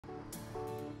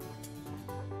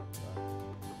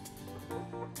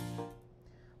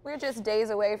We're just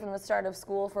days away from the start of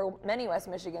school for many West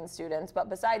Michigan students, but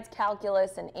besides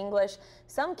calculus and English,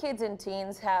 some kids and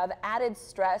teens have added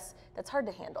stress that's hard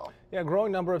to handle. Yeah, a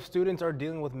growing number of students are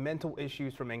dealing with mental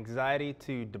issues from anxiety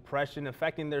to depression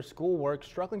affecting their schoolwork,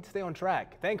 struggling to stay on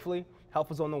track. Thankfully, help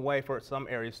is on the way for some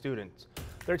area students.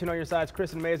 13 on your side's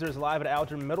Kristen Mazer is live at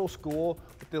Alger Middle School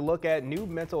with a look at new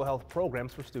mental health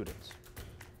programs for students.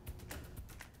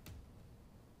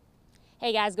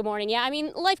 Hey guys, good morning. Yeah, I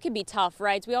mean, life can be tough,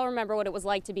 right? We all remember what it was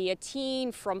like to be a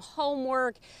teen, from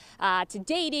homework to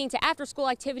dating to after school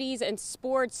activities and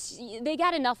sports. They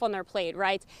got enough on their plate,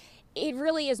 right? It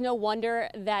really is no wonder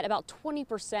that about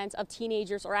 20% of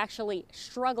teenagers are actually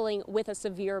struggling with a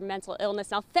severe mental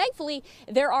illness. Now, thankfully,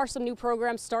 there are some new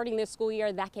programs starting this school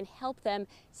year that can help them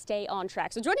stay on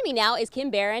track. So joining me now is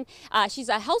Kim Barron. She's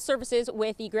a health services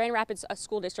with the Grand Rapids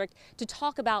School District to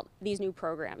talk about these new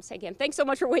programs. Again, thanks so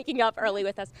much for waking up early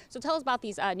with us. So tell us about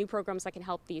these new programs that can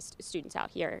help these students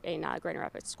out here in Grand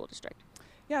Rapids School District.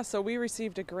 Yeah, so we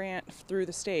received a grant through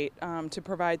the state to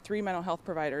provide 3 mental health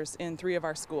providers in 3 of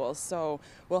our schools. So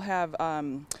we'll have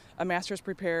a master's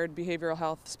prepared behavioral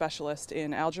health specialist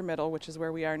in Alger Middle, which is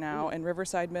where we are now, and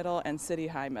Riverside Middle and City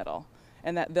High Middle.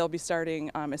 And that they'll be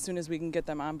starting as soon as we can get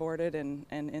them onboarded and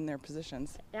in their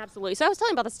positions. Absolutely. So I was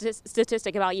telling about the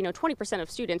statistic about 20%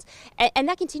 of students, and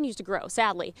that continues to grow,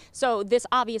 sadly. So this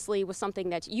obviously was something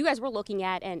that you guys were looking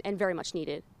at and very much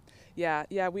needed. Yeah.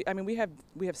 We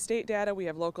have state data, we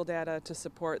have local data to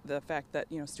support the fact that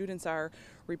students are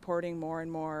reporting more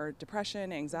and more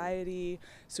depression, anxiety,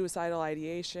 suicidal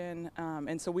ideation,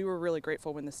 and so we were really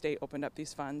grateful when the state opened up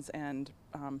these funds and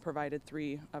provided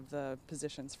 3 of the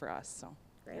positions for us. So.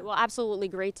 Great. Well, absolutely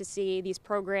great to see these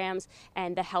programs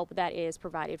and the help that is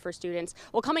provided for students.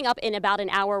 Well, coming up in about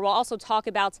an hour, we'll also talk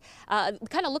about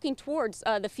kind of looking towards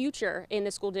the future in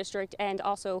the school district and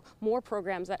also more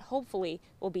programs that hopefully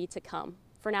will be to come.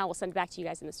 For now, we'll send it back to you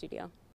guys in the studio.